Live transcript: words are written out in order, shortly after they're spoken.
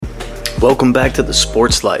Welcome back to the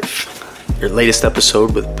Sports Life, your latest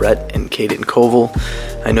episode with Brett and Caiden Koval.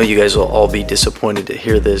 I know you guys will all be disappointed to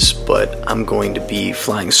hear this, but I'm going to be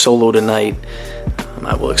flying solo tonight.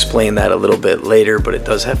 I will explain that a little bit later, but it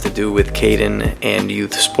does have to do with Caiden and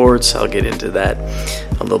youth sports. I'll get into that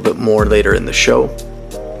a little bit more later in the show.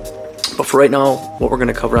 But for right now, what we're going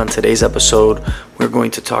to cover on today's episode, we're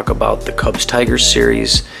going to talk about the Cubs-Tigers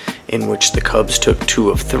series, in which the Cubs took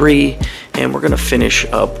 2 of 3, and we're going to finish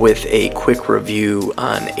up with a quick review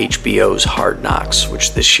on HBO's Hard Knocks,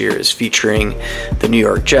 which this year is featuring the New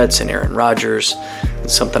York Jets and Aaron Rodgers.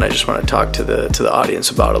 It's something I just want to talk to the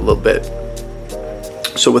audience about a little bit.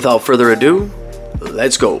 So without further ado,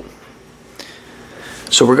 let's go.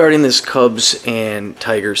 So regarding this Cubs and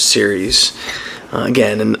Tigers series,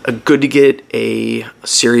 again, good to get a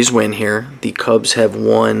series win here. The Cubs have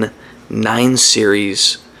won 9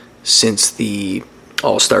 series since the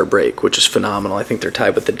All-Star break, which is phenomenal. I think they're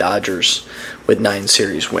tied with the Dodgers with 9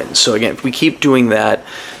 series wins. So again, if we keep doing that,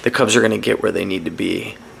 the Cubs are going to get where they need to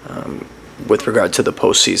be with regard to the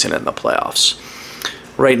postseason and the playoffs.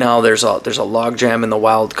 Right now, there's a logjam in the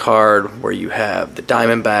wild card where you have the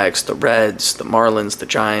Diamondbacks, the Reds, the Marlins, the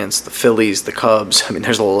Giants, the Phillies, the Cubs. I mean,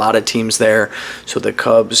 there's a lot of teams there, so the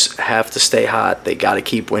Cubs have to stay hot. They got to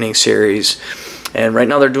keep winning series, and right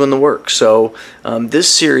now they're doing the work. So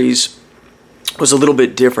this series was a little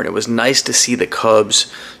bit different. It was nice to see the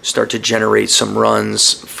Cubs start to generate some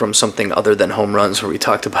runs from something other than home runs, where we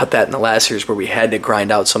talked about that in the last series where we had to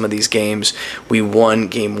grind out some of these games. We won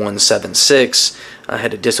Game 1 7-6,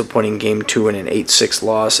 had a disappointing Game 2 and an 8-6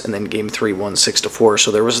 loss, and then Game 3 won 6-4.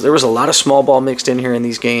 So there was a lot of small ball mixed in here in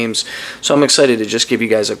these games. So I'm excited to just give you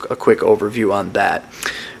guys a quick overview on that.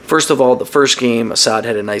 First of all, the first game, Assad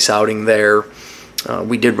had a nice outing there.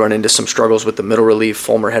 We did run into some struggles with the middle relief.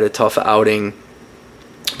 Fulmer had a tough outing.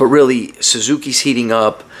 But really, Suzuki's heating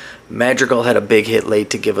up. Madrigal had a big hit late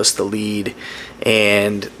to give us the lead.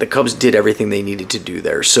 And the Cubs did everything they needed to do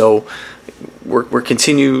there. So we're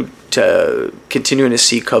continuing to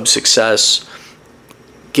see Cubs success.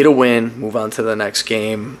 Get a win, move on to the next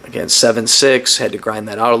game. Again, 7-6. Had to grind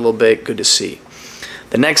that out a little bit. Good to see.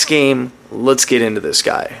 The next game, let's get into this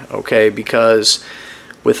guy, okay? Because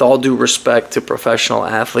with all due respect to professional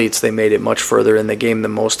athletes, they made it much further in the game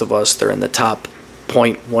than most of us. They're in the top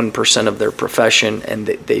 0.1% of their profession, and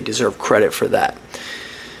they deserve credit for that.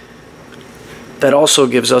 That also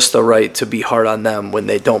gives us the right to be hard on them when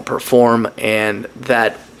they don't perform, and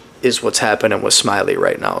that is what's happening with Smiley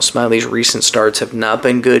right now. Smiley's recent starts have not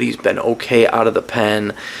been good. He's been okay out of the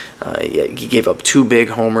pen. He gave up 2 big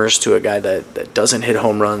homers to a guy that doesn't hit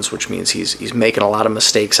home runs, which means he's making a lot of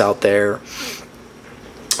mistakes out there.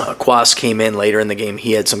 Quas came in later in the game.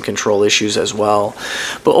 He had some control issues as well.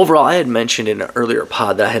 But overall, I had mentioned in an earlier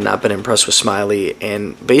pod that I had not been impressed with Smiley,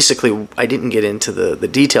 and basically I didn't get into the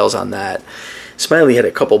details on that. Smiley had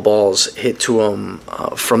a couple balls hit to him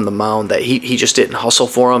from the mound that he just didn't hustle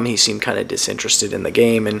for him. He seemed kind of disinterested in the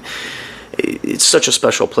game, and it's such a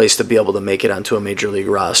special place to be able to make it onto a major league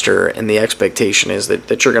roster, and the expectation is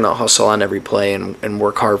that you're going to hustle on every play and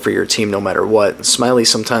work hard for your team no matter what. And Smiley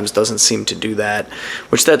sometimes doesn't seem to do that,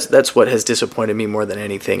 which that's what has disappointed me more than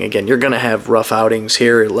anything. Again, you're going to have rough outings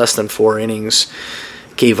here, less than 4 innings,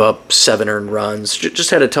 gave up 7 earned runs,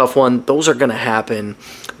 just had a tough one. Those are going to happen.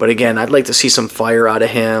 But again, I'd like to see some fire out of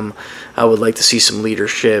him. I would like to see some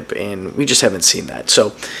leadership, and we just haven't seen that.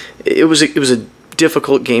 So it was a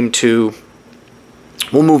difficult Game 2.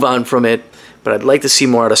 We'll move on from it, but I'd like to see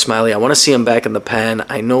more out of Smiley. I want to see him back in the pen.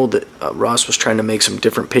 I know that Ross was trying to make some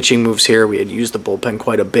different pitching moves here. We had used the bullpen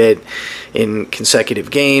quite a bit in consecutive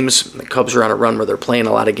games. The Cubs are on a run where they're playing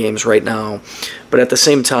a lot of games right now. But at the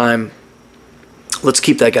same time, let's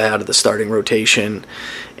keep that guy out of the starting rotation,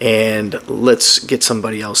 and let's get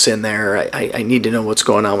somebody else in there. I need to know what's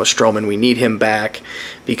going on with Stroman. We need him back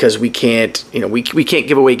because we can't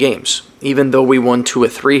give away games. Even though we won 2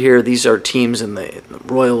 of 3 here, these are teams in the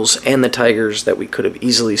Royals and the Tigers that we could have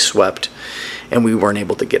easily swept, and we weren't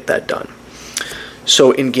able to get that done.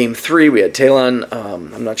 So in Game 3, we had Talon.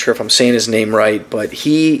 I'm not sure if I'm saying his name right, but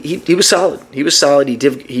he was solid. He was solid.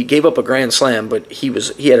 He gave up a grand slam, but he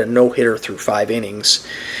had a no-hitter through 5 innings,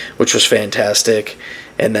 which was fantastic.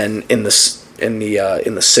 And then in the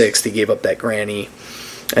 6th, he gave up that granny.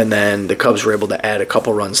 And then the Cubs were able to add a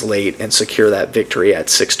couple runs late and secure that victory at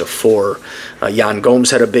 6-4. Yan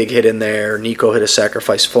Gomes had a big hit in there. Nico hit a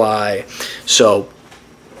sacrifice fly. So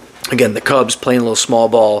again, the Cubs playing a little small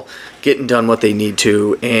ball, getting done what they need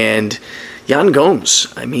to, and Jan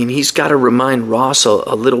Gomes, I mean, he's got to remind Ross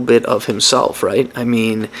a little bit of himself, right? I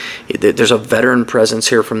mean, there's a veteran presence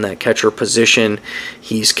here from that catcher position.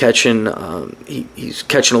 He's catching he's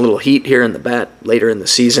catching a little heat here in the bat later in the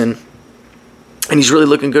season, and he's really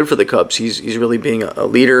looking good for the Cubs. He's really being a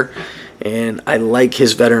leader, and I like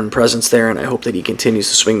his veteran presence there, and I hope that he continues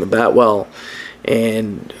to swing the bat well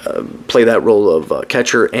and play that role of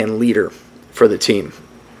catcher and leader for the team.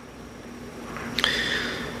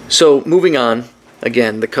 So moving on,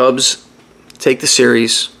 again, the Cubs take the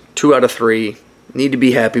series 2 out of 3. Need to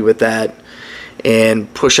be happy with that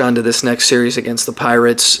and push on to this next series against the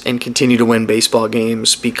Pirates and continue to win baseball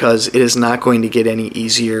games, because it is not going to get any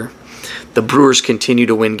easier. The Brewers continue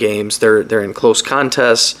to win games. They're in close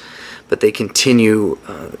contests, but they continue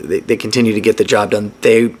they continue to get the job done.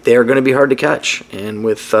 They are going to be hard to catch, and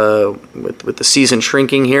with the season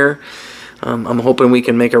shrinking here, I'm hoping we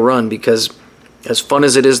can make a run, because as fun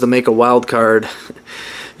as it is to make a wild card,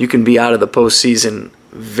 you can be out of the postseason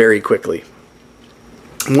very quickly.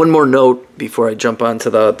 One more note before I jump onto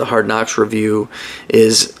the Hard Knocks review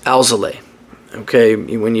is Alzolay. Okay,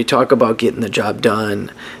 when you talk about getting the job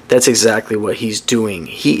done, that's exactly what he's doing.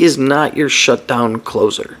 He is not your shutdown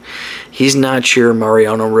closer. He's not your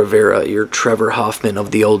Mariano Rivera, your Trevor Hoffman of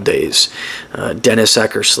the old days, Dennis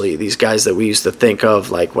Eckersley, these guys that we used to think of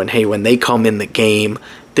like when they come in the game,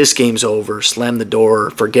 this game's over, slam the door,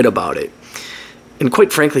 forget about it. And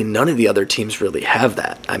quite frankly, none of the other teams really have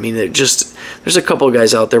that. I mean, there's a couple of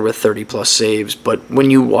guys out there with 30-plus saves, but when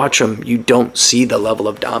you watch them, you don't see the level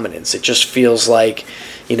of dominance. It just feels like,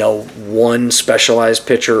 one specialized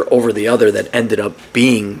pitcher over the other that ended up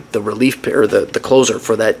being the relief or the closer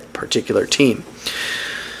for that particular team.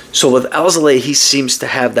 So with Alzolay, he seems to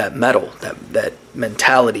have that mettle, that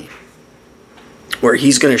mentality, where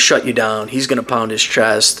he's going to shut you down, he's going to pound his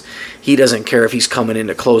chest. He doesn't care if he's coming in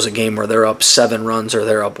to close a game where they're up 7 runs or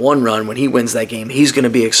they're up 1 run. When he wins that game, he's going to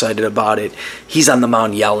be excited about it. He's on the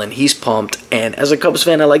mound yelling, he's pumped. And as a Cubs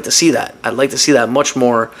fan, I like to see that. I'd like to see that much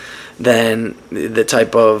more than the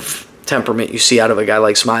type of temperament you see out of a guy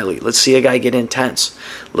like Smiley. Let's see a guy get intense.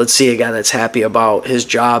 Let's see a guy that's happy about his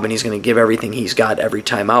job and he's going to give everything he's got every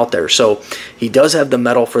time out there. So he does have the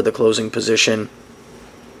mettle for the closing position.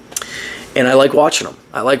 And I like watching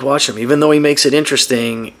him. Even though he makes it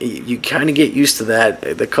interesting, you kind of get used to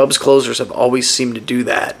that. The Cubs closers have always seemed to do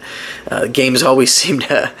that. Games always seem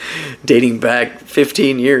to, dating back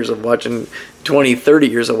 15 years of watching, 20, 30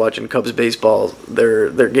 years of watching Cubs baseball,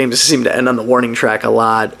 their games seem to end on the warning track a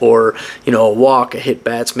lot, or, a walk, a hit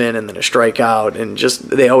batsman, and then a strikeout. And just,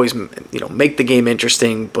 they always, make the game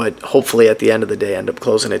interesting, but hopefully at the end of the day end up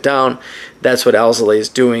closing it down. That's what Alzolay is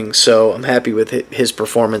doing, so I'm happy with his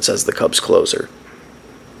performance as the Cubs closer.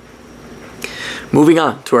 Moving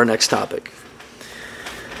on to our next topic.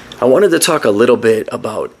 I wanted to talk a little bit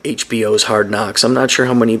about HBO's Hard Knocks. I'm not sure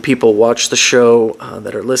how many people watch the show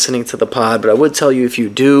that are listening to the pod, but I would tell you, if you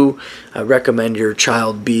do, I recommend your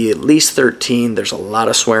child be at least 13. There's a lot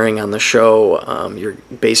of swearing on the show. You're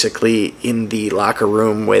basically in the locker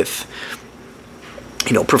room with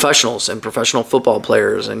professionals and professional football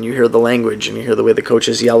players, and you hear the language and you hear the way the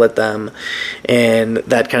coaches yell at them and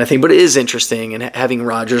that kind of thing. But it is interesting, and having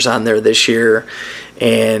Rodgers on there this year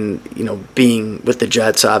and, being with the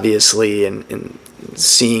Jets, obviously, and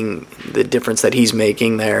seeing the difference that he's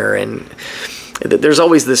making there. And there's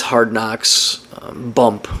always this Hard Knocks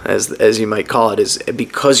bump, as you might call it, is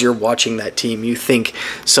because you're watching that team, you think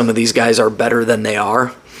some of these guys are better than they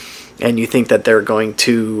are. And you think that they're going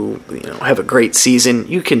to, have a great season.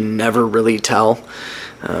 You can never really tell.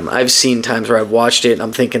 I've seen times where I've watched it and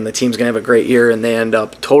I'm thinking the team's going to have a great year, and they end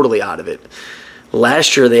up totally out of it.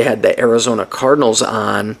 Last year they had the Arizona Cardinals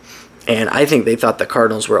on, and I think they thought the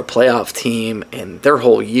Cardinals were a playoff team, and their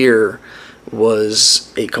whole year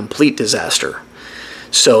was a complete disaster.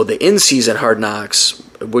 So the in-season Hard Knocks,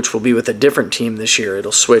 which will be with a different team this year,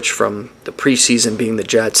 it'll switch from the preseason being the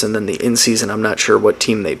Jets, and then the in-season, I'm not sure what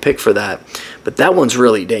team they pick for that. But that one's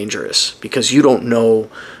really dangerous because you don't know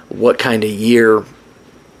what kind of year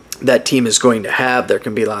that team is going to have. There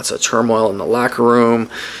can be lots of turmoil in the locker room.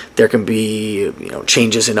 There can be,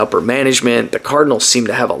 changes in upper management. The Cardinals seem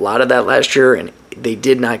to have a lot of that last year, and they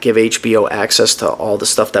did not give HBO access to all the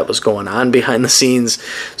stuff that was going on behind the scenes.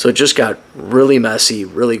 So it just got really messy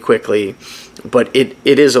really quickly. But it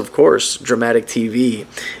is, of course, dramatic TV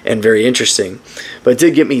and very interesting. But it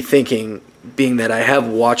did get me thinking, being that I have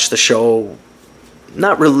watched the show,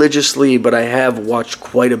 not religiously, but I have watched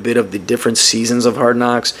quite a bit of the different seasons of Hard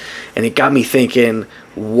Knocks, and it got me thinking,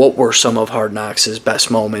 what were some of Hard Knocks'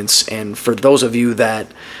 best moments? And for those of you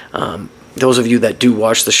that those of you that do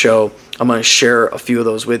watch the show, I'm going to share a few of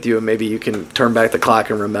those with you, and maybe you can turn back the clock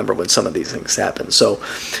and remember when some of these things happen. So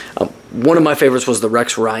one of my favorites was the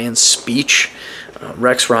Rex Ryan speech.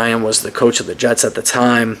 Rex Ryan was the coach of the Jets at the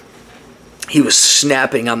time. He was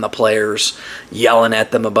snapping on the players, yelling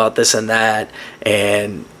at them about this and that,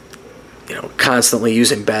 and constantly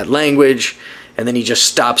using bad language. And then he just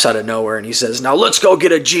stops out of nowhere and he says, "Now let's go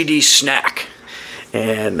get a GD snack."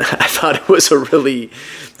 And I thought it was a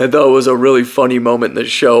really funny moment in the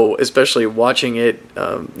show, especially watching it,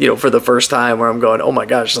 for the first time, where I'm going, oh my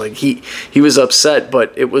gosh, like he was upset,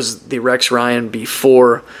 but it was the Rex Ryan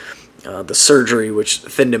before the surgery, which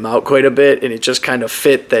thinned him out quite a bit, and it just kind of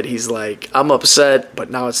fit that he's like, I'm upset, but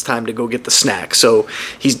now it's time to go get the snack. So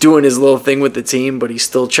he's doing his little thing with the team, but he's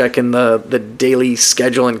still checking the daily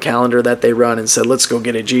schedule and calendar that they run, and said, let's go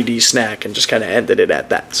get a GD snack, and just kind of ended it at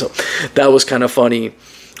that. So that was kind of funny.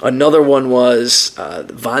 Another one was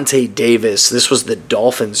Vontae Davis. This was the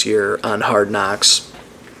Dolphins' year on Hard Knocks.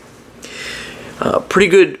 Pretty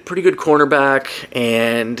good cornerback,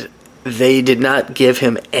 and they did not give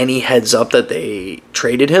him any heads up that they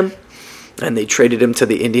traded him, and they traded him to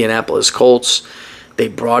the Indianapolis Colts. They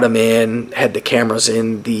brought him in, had the cameras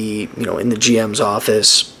in the GM's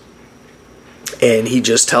office, and he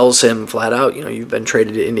just tells him flat out, you've been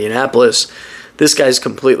traded to Indianapolis. This guy's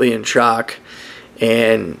completely in shock,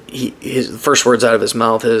 and his first words out of his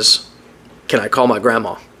mouth is, "Can I call my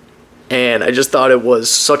grandma?" And I just thought it was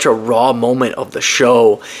such a raw moment of the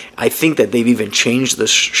show. I think that they've even changed the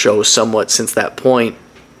show somewhat since that point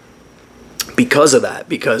because of that,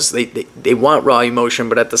 because they want raw emotion,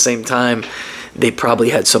 but at the same time, they probably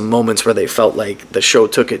had some moments where they felt like the show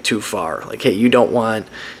took it too far. Like, hey, you don't want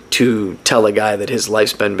to tell a guy that his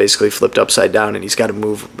life's been basically flipped upside down and he's got to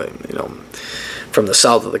move, from the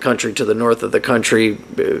south of the country to the north of the country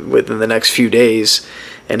within the next few days,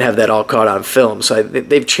 and have that all caught on film. So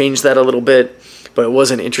they've changed that a little bit, but it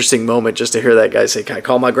was an interesting moment just to hear that guy say, "Can I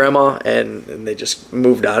call my grandma?" And they just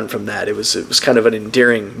moved on from that. It was kind of an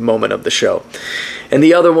endearing moment of the show. And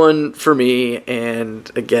the other one for me,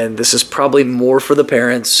 and again, this is probably more for the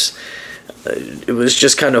parents, it was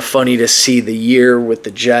just kind of funny to see the year with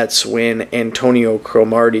the Jets when Antonio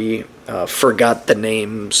Cromartie forgot the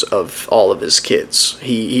names of all of his kids.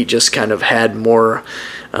 He just kind of had more.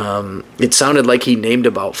 It sounded like he named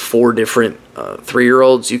about 4 different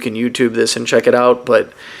 3-year-olds. You can YouTube this and check it out,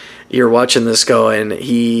 but you're watching this go, and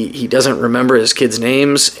he doesn't remember his kids'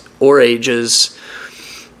 names or ages,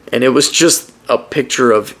 and it was just a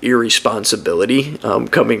picture of irresponsibility,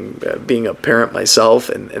 being a parent myself,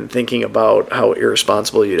 and thinking about how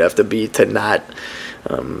irresponsible you'd have to be to not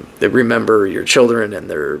remember your children and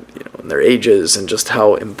their ages, and just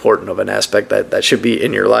how important of an aspect that should be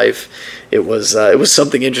in your life. It was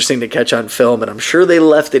something interesting to catch on film, and I'm sure they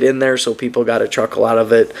left it in there so people got a chuckle out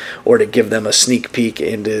of it, or to give them a sneak peek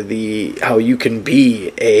into how you can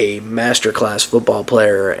be a masterclass football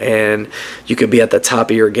player, and you could be at the top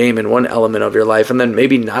of your game in one element of your life, and then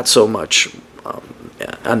maybe not so much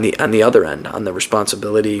on the other end, on the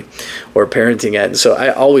responsibility or parenting end. So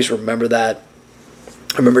I always remember that.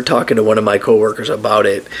 I remember talking to one of my coworkers about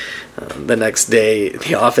it the next day.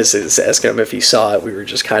 The office is asking him if he saw it. We were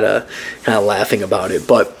just kind of laughing about it.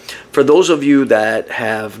 But for those of you that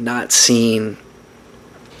have not seen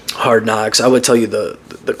Hard Knocks, I would tell you the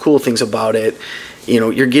cool things about it.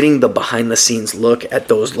 You're getting the behind the scenes look at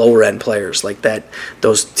those lower end players, like that,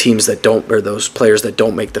 those teams that don't, or those players that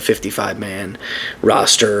don't make the 55-man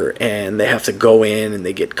roster, and they have to go in and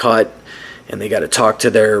they get cut, and they got to talk to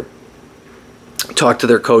their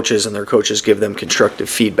coaches, and their coaches give them constructive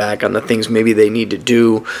feedback on the things maybe they need to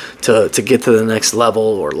do to get to the next level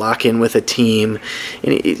or lock in with a team.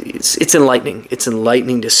 And it's enlightening. It's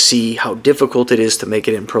enlightening to see how difficult it is to make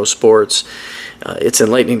it in pro sports. It's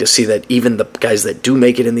enlightening to see that even the guys that do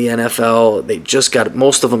make it in the NFL,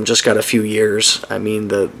 most of them just got a few years. I mean,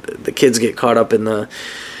 the kids get caught up in the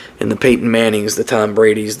Peyton Mannings, the Tom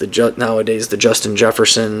Bradys, nowadays the Justin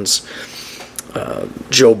Jeffersons,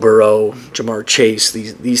 Joe Burrow, Jamar Chase,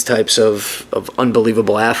 these types of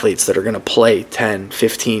unbelievable athletes that are going to play 10,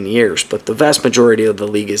 15 years. But the vast majority of the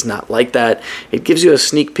league is not like that. It gives you a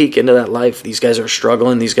sneak peek into that life. These guys are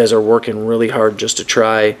struggling. These guys are working really hard just to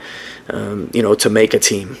try, to make a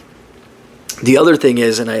team. The other thing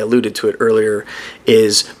is, and I alluded to it earlier,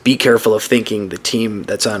 is be careful of thinking the team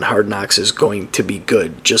that's on Hard Knocks is going to be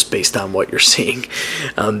good just based on what you're seeing.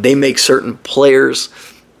 They make certain players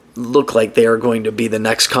look like they are going to be the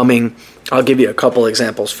next coming. I'll give you a couple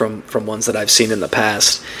examples from ones that I've seen in the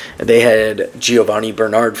past. They had Giovanni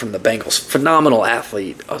Bernard from the Bengals, phenomenal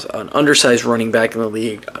athlete, an undersized running back in the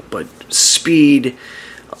league, but speed,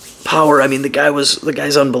 power. I mean, the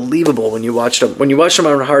guy's unbelievable. When you watched him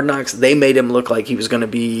on Hard Knocks, they made him look like he was going to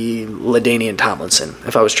be LaDainian Tomlinson.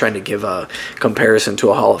 If I was trying to give a comparison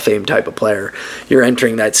to a Hall of Fame type of player, you're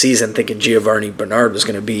entering that season thinking Giovanni Bernard was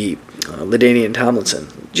going to be LaDainian Tomlinson.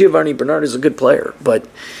 Giovanni Bernard is a good player, but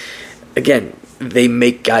again, they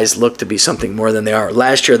make guys look to be something more than they are.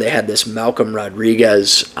 Last year, they had this Malcolm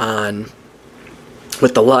Rodriguez on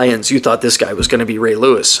with the Lions. You thought this guy was going to be Ray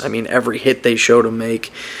Lewis. I mean, every hit they showed him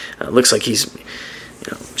make looks like he's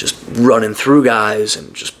just running through guys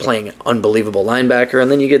and just playing an unbelievable linebacker. And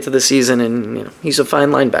then you get to the season and he's a fine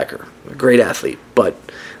linebacker, a great athlete. But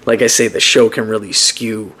like I say, the show can really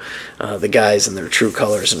skew the guys and their true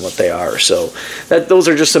colors and what they are. So those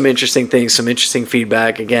are just some interesting things, some interesting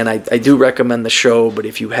feedback. Again, I do recommend the show, but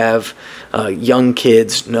if you have young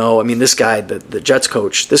kids, this guy, the Jets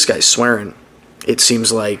coach, this guy's swearing. It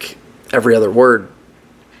seems like every other word.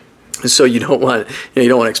 So you don't want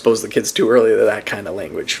to expose the kids too early to that kind of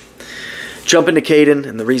language. Jump into Caiden,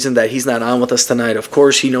 and the reason that he's not on with us tonight, of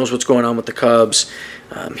course, he knows what's going on with the Cubs.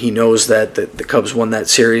 He knows that the Cubs won that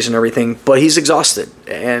series and everything, but he's exhausted,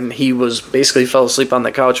 and he basically fell asleep on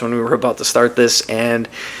the couch when we were about to start this, and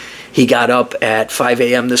he got up at 5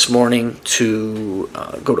 a.m. this morning to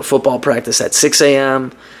go to football practice at 6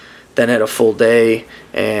 a.m., then had a full day,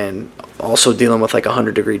 and also dealing with like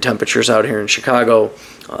 100-degree temperatures out here in Chicago.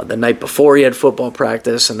 The night before he had football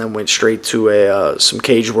practice, and then went straight to some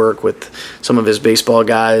cage work with some of his baseball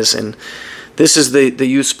guys. And this is the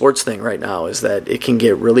youth sports thing right now, is that it can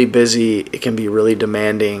get really busy, it can be really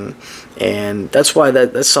demanding, and that's why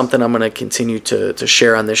that's something I'm going to continue to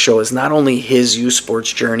share on this show, is not only his youth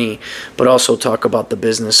sports journey, but also talk about the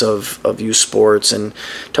business of youth sports and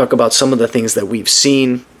talk about some of the things that we've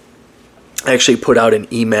seen. I actually put out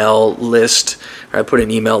an email list, or I put an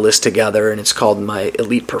email list together, and it's called my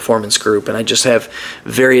Elite Performance Group, and I just have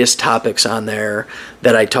various topics on there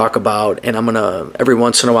that I talk about, and I'm going to, every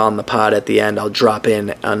once in a while in the pod at the end, I'll drop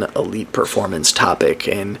in an elite performance topic,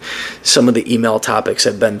 and some of the email topics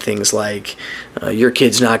have been things like, your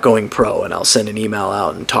kid's not going pro, and I'll send an email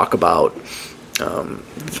out and talk about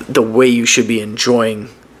the way you should be enjoying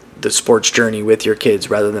the sports journey with your kids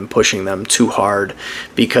rather than pushing them too hard,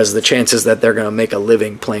 because the chances that they're going to make a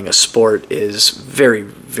living playing a sport is very,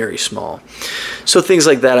 very small. So things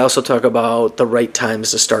like that. I also talk about the right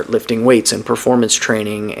times to start lifting weights and performance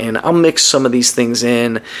training, and I'll mix some of these things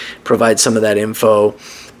in, provide some of that info.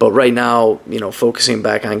 But right now, focusing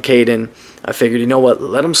back on Caiden, I figured,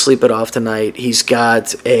 let him sleep it off tonight. He's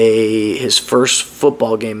got his first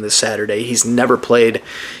football game this Saturday. He's never played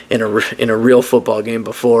in a real football game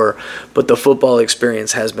before, but the football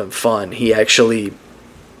experience has been fun. He actually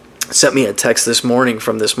sent me a text this morning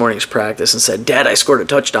from this morning's practice and said, "Dad, I scored a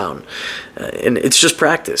touchdown." And it's just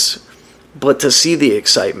practice. But to see the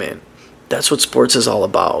excitement, that's what sports is all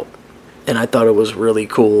about. And I thought it was really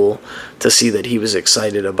cool to see that he was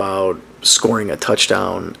excited about scoring a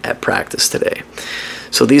touchdown at practice today.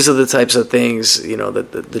 So these are the types of things,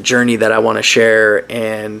 the journey that I want to share.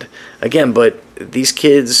 And again, but these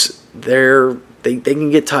kids, they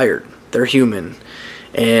can get tired. They're human.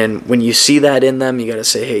 And when you see that in them, you got to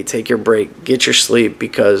say, hey, take your break, get your sleep,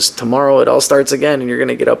 because tomorrow it all starts again and you're going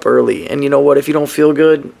to get up early. And you know what? If you don't feel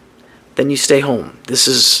good, then you stay home.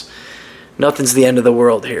 Nothing's the end of the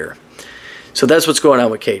world here. So that's what's going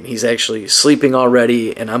on with Caiden. He's actually sleeping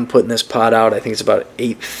already, and I'm putting this pod out. I think it's about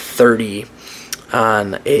 8:30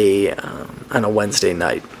 on a Wednesday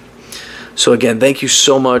night. So again, thank you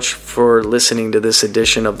so much for listening to this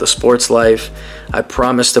edition of The Sports Life. I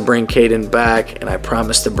promise to bring Caiden back, and I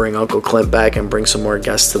promise to bring Uncle Clint back and bring some more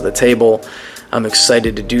guests to the table. I'm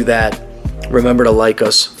excited to do that. Remember to like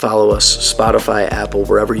us, follow us, Spotify, Apple,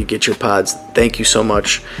 wherever you get your pods. Thank you so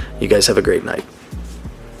much. You guys have a great night.